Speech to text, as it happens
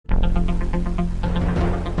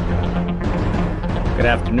Good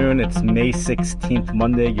afternoon. It's May 16th,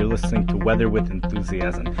 Monday. You're listening to Weather with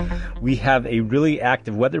Enthusiasm. We have a really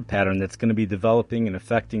active weather pattern that's going to be developing and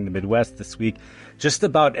affecting the Midwest this week. Just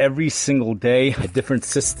about every single day, a different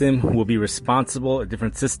system will be responsible. A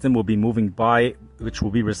different system will be moving by, which will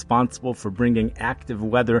be responsible for bringing active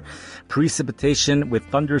weather, precipitation with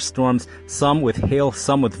thunderstorms, some with hail,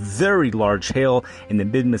 some with very large hail in the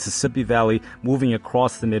mid-Mississippi Valley, moving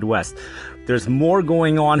across the Midwest. There's more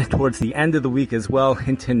going on towards the end of the week as well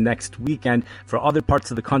into next weekend for other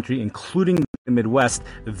parts of the country, including the Midwest.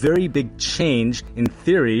 A very big change in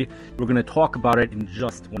theory. We're going to talk about it in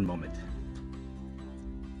just one moment.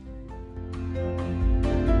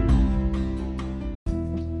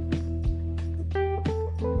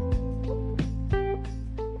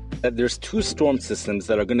 There's two storm systems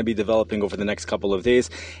that are going to be developing over the next couple of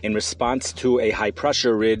days in response to a high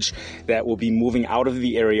pressure ridge that will be moving out of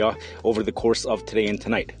the area over the course of today and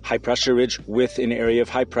tonight. High pressure ridge with an area of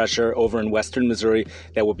high pressure over in western Missouri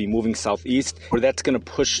that will be moving southeast, where that's going to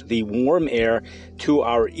push the warm air to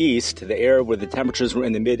our east, the air where the temperatures were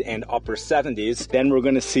in the mid and upper 70s. Then we're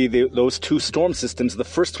going to see those two storm systems. The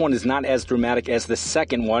first one is not as dramatic as the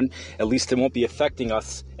second one. At least it won't be affecting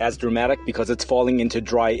us as dramatic because it's falling into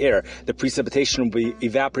dry air. The precipitation will be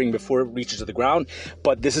evaporating before it reaches the ground,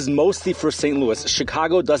 but this is mostly for St. Louis.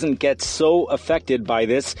 Chicago doesn't get so affected by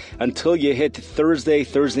this until you hit Thursday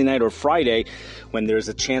night, or Friday, when there's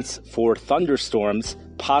a chance for thunderstorms,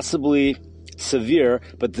 possibly severe,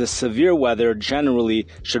 but the severe weather generally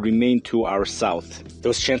should remain to our south.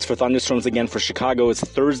 Those chance for thunderstorms again for Chicago is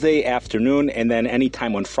Thursday afternoon, and then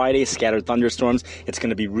anytime on Friday, scattered thunderstorms. It's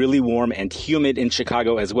going to be really warm and humid in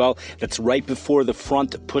Chicago as well. That's right before the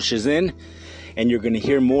front pushes in, and you're going to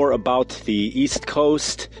hear more about the East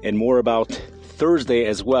Coast and more about Thursday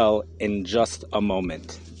as well in just a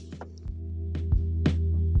moment.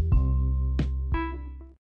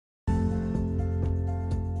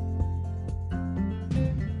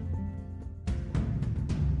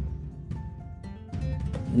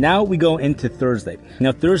 Now we go into Thursday.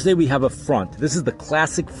 Now Thursday we have a front. This is the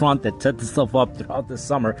classic front that sets itself up throughout the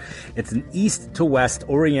summer. It's an east to west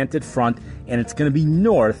oriented front, and it's going to be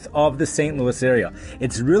north of the St. Louis area.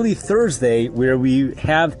 It's really Thursday where we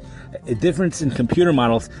have a difference in computer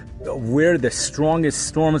models where the strongest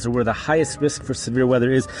storms or where the highest risk for severe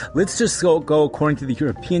weather is. Let's just go according to the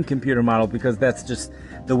European computer model, because that's just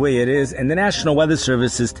the way it is, and the National Weather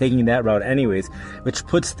Service is taking that route anyways, which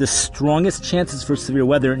puts the strongest chances for severe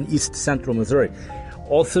weather in east central Missouri,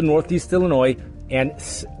 also northeast Illinois and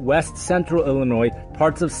west central Illinois,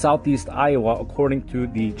 parts of southeast Iowa according to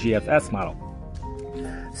the GFS model.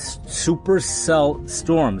 Supercell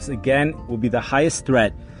storms again will be the highest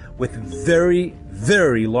threat, with very,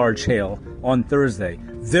 very large hail on Thursday.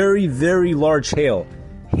 Very, very large hail.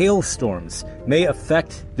 Hailstorms may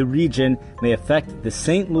affect the region, may affect the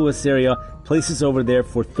St. Louis area, places over there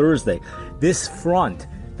for Thursday. This front,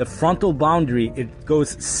 the frontal boundary, it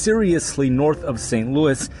goes seriously north of St.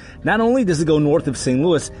 Louis. Not only does it go north of St.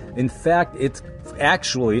 Louis, in fact, it's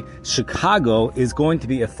actually Chicago is going to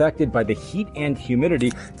be affected by the heat and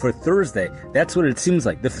humidity for Thursday. That's what it seems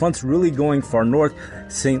like. The front's really going far north.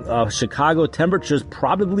 Chicago temperatures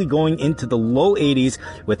probably going into the low 80s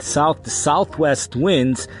with south to southwest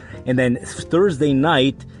winds. And then Thursday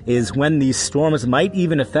night is when these storms might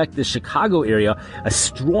even affect the Chicago area. A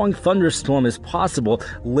strong thunderstorm is possible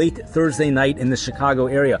late Thursday night in the Chicago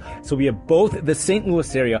area. So we have both the St.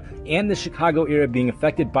 Louis area and the Chicago area being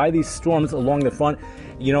affected by these storms along the front.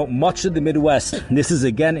 You know, much of the Midwest, this is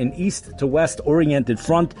again an east to west oriented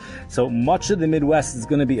front. So much of the Midwest is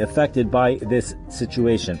going to be affected by this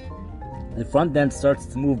situation. The front then starts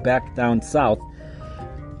to move back down south,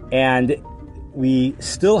 and we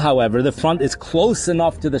still, however, the front is close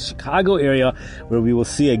enough to the Chicago area where we will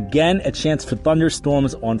see again a chance for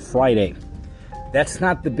thunderstorms on Friday. That's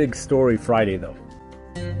not the big story Friday, though.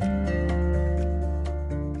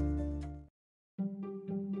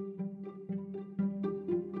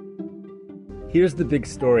 Here's the big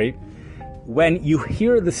story. When you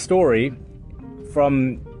hear the story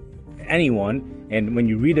from anyone, and when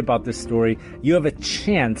you read about this story, you have a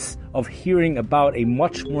chance of hearing about a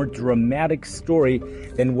much more dramatic story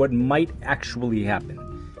than what might actually happen.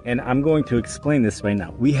 And I'm going to explain this right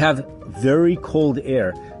now. We have very cold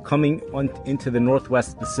air coming into the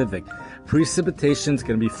Northwest Pacific. Precipitation is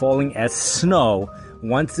going to be falling as snow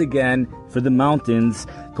once again for the mountains,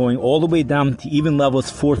 going all the way down to even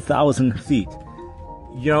levels 4,000 feet.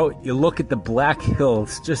 You know, you look at the Black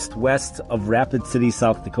Hills just west of Rapid City,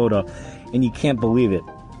 South Dakota, and you can't believe it.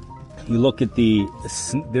 You look at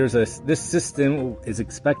this system is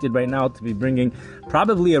expected right now to be bringing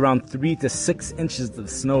probably around 3 to 6 inches of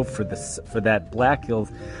snow for that Black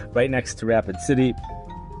Hills right next to Rapid City.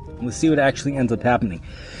 We'll see what actually ends up happening.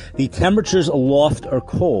 The temperatures aloft are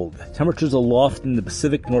cold. Temperatures aloft in the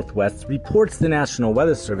Pacific Northwest, reports the National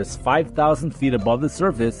Weather Service, 5,000 feet above the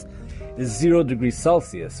surface is 0 degrees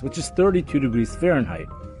Celsius, which is 32 degrees Fahrenheit.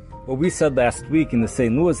 What we said last week in the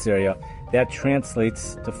St. Louis area, that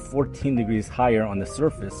translates to 14 degrees higher on the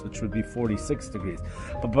surface, which would be 46 degrees.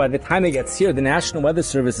 But by the time it gets here, the National Weather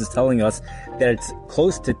Service is telling us that it's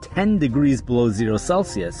close to 10 degrees below 0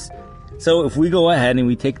 Celsius. So if we go ahead and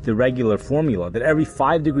we take the regular formula, that every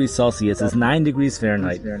 5 degrees Celsius is 9 degrees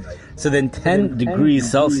Fahrenheit. So then 10 degrees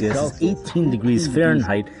Celsius is 18 degrees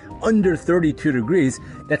Fahrenheit. Under 32 degrees,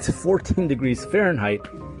 that's 14 degrees Fahrenheit.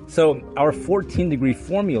 So our 14 degree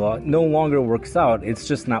formula no longer works out. It's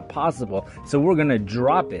just not possible. So we're going to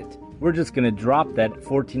drop it. We're just going to drop that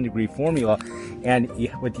 14 degree formula. And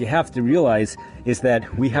what you have to realize is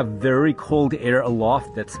that we have very cold air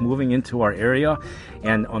aloft that's moving into our area.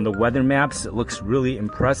 And on the weather maps, it looks really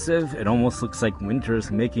impressive. It almost looks like winter is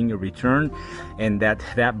making a return. And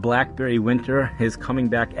that blackberry winter is coming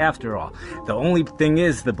back after all. The only thing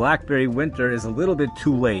is the blackberry winter is a little bit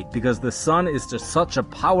too late because the sun is just such a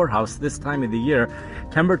powerhouse this time of the year.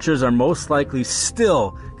 Temperatures are most likely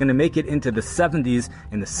still going to make it into the 70s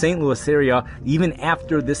in the St. Louis area even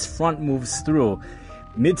after this front moves through.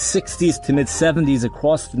 Mid 60s to mid 70s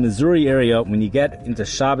across the Missouri area when you get into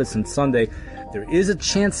Shabbos and Sunday. There is a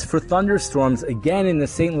chance for thunderstorms again in the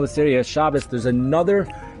St. Louis area. Shabbos, there's another,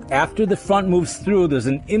 after the front moves through, there's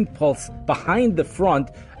an impulse behind the front,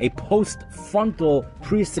 a post-frontal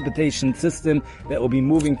precipitation system that will be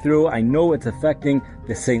moving through. I know it's affecting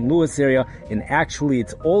the St. Louis area, and actually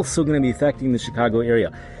it's also going to be affecting the Chicago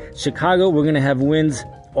area. Chicago, we're going to have winds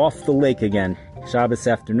off the lake again, Shabbos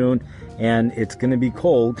afternoon, and it's going to be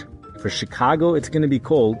cold. For Chicago, it's going to be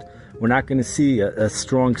cold. We're not going to see a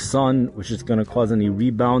strong sun, which is going to cause any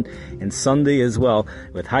rebound. And Sunday as well,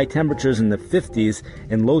 with high temperatures in the 50s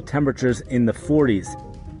and low temperatures in the 40s.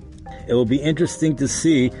 It will be interesting to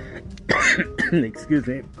see, excuse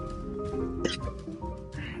me,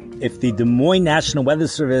 if the Des Moines National Weather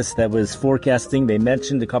Service that was forecasting, they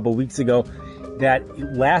mentioned a couple weeks ago that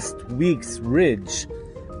last week's ridge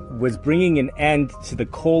was bringing an end to the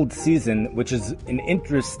cold season, which is an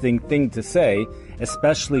interesting thing to say,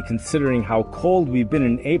 especially considering how cold we've been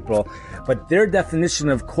in April. But their definition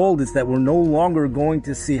of cold is that we're no longer going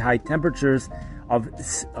to see high temperatures of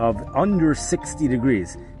under 60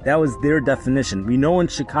 degrees. That was their definition. We know in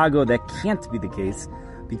Chicago that can't be the case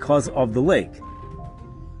because of the lake.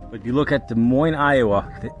 But if you look at Des Moines, Iowa,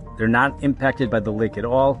 they're not impacted by the lake at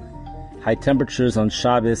all. High temperatures on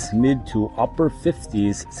Shabbos, mid to upper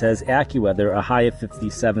 50s, says AccuWeather, a high of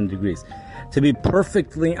 57 degrees. To be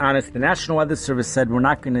perfectly honest, the National Weather Service said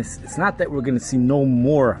it's not that we're going to see no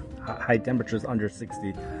more high temperatures under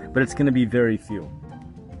 60, but it's going to be very few.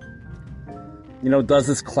 You know, does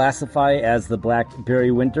this classify as the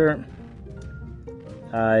blackberry winter?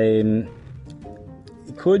 It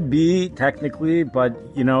could be technically, but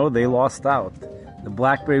you know, they lost out. The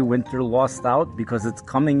blackberry winter lost out because it's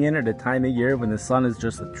coming in at a time of year when the sun is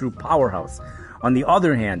just a true powerhouse. On the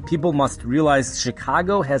other hand, people must realize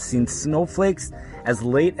Chicago has seen snowflakes as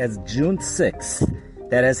late as June 6th.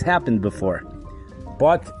 That has happened before.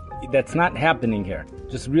 But that's not happening here.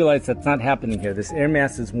 Just realize that's not happening here. This air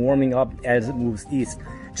mass is warming up as it moves east.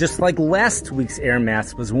 Just like last week's air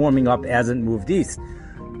mass was warming up as it moved east.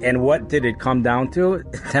 And what did it come down to?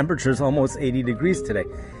 Temperature's almost 80 degrees today.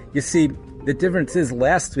 You see, the difference is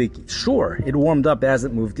last week, sure, it warmed up as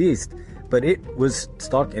it moved east, but it was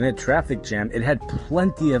stuck in a traffic jam. It had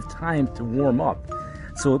plenty of time to warm up.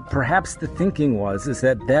 So perhaps the thinking was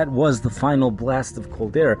that was the final blast of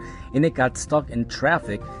cold air, and it got stuck in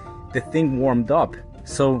traffic. The thing warmed up,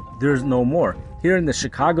 so there's no more. Here in the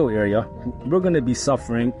Chicago area, we're going to be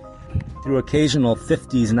suffering through occasional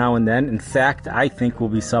 50s now and then. In fact, I think we'll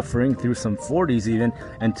be suffering through some 40s even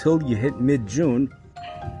until you hit mid-June,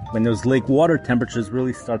 when those lake water temperatures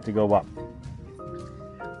really start to go up.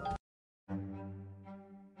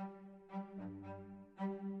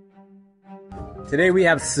 Today we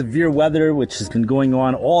have severe weather, which has been going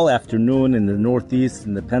on all afternoon in the Northeast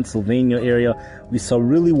and the Pennsylvania area. We saw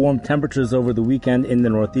really warm temperatures over the weekend in the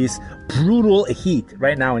Northeast. Brutal heat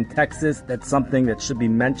right now in Texas. That's something that should be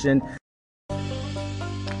mentioned.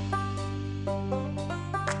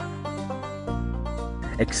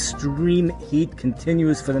 Extreme heat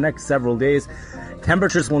continues for the next several days.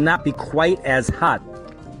 Temperatures will not be quite as hot,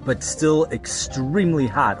 but still extremely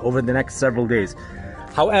hot over the next several days.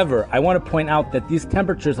 However, I want to point out that these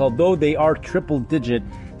temperatures, although they are triple digit,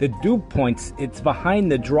 the dew points, it's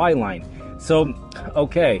behind the dry line. So,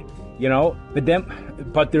 okay,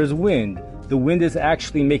 but there's wind. The wind is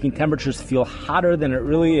actually making temperatures feel hotter than it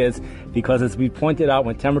really is, because as we pointed out,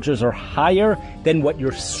 when temperatures are higher than what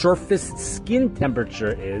your surface skin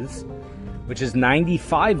temperature is, which is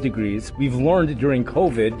 95 degrees. We've learned during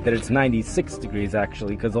COVID that it's 96 degrees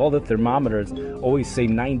actually, because all the thermometers always say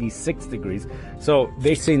 96 degrees. So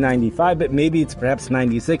they say 95, but maybe it's perhaps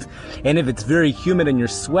 96. And if it's very humid and you're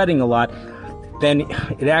sweating a lot, then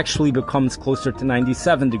it actually becomes closer to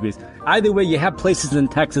 97 degrees. Either way, you have places in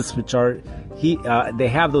Texas which are they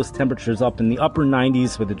have those temperatures up in the upper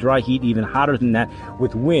 90s with the dry heat, even hotter than that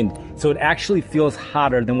with wind. So it actually feels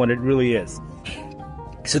hotter than what it really is.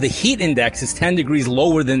 So the heat index is 10 degrees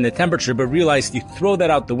lower than the temperature, but realize you throw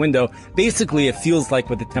that out the window. Basically, it feels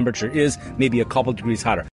like what the temperature is, maybe a couple degrees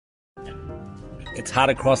hotter. It's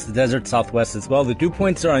hot across the desert Southwest as well. The dew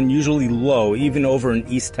points are unusually low, even over in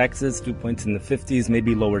East Texas, dew points in the 50s,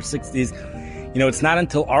 maybe lower 60s. It's not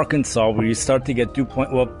until Arkansas where you start to get dew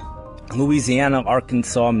point. Well, Louisiana,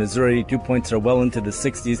 Arkansas, Missouri, dew points are well into the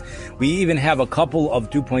 60s. We even have a couple of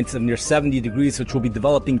dew points of near 70 degrees, which will be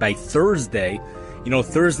developing by Thursday.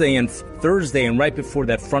 Thursday and right before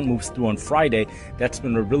that front moves through on Friday, that's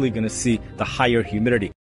when we're really going to see the higher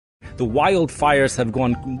humidity. The wildfires have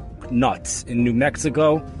gone nuts in New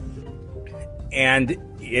Mexico, and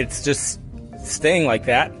it's just staying like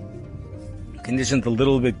that. Conditions a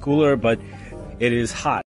little bit cooler, but it is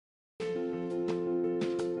hot.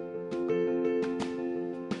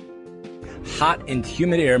 Hot and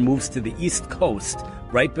humid air moves to the East Coast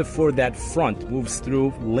right before that front moves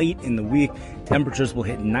through late in the week. Temperatures will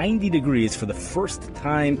hit 90 degrees for the first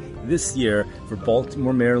time this year for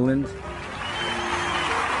Baltimore, Maryland.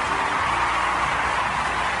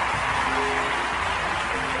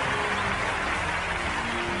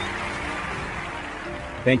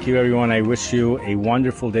 Thank you, everyone. I wish you a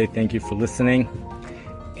wonderful day. Thank you for listening.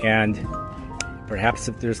 And perhaps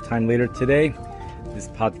if there's time later today, this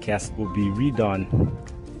podcast will be redone.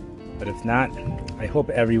 But if not, I hope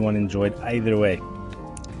everyone enjoyed either way.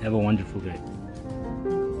 Have a wonderful day.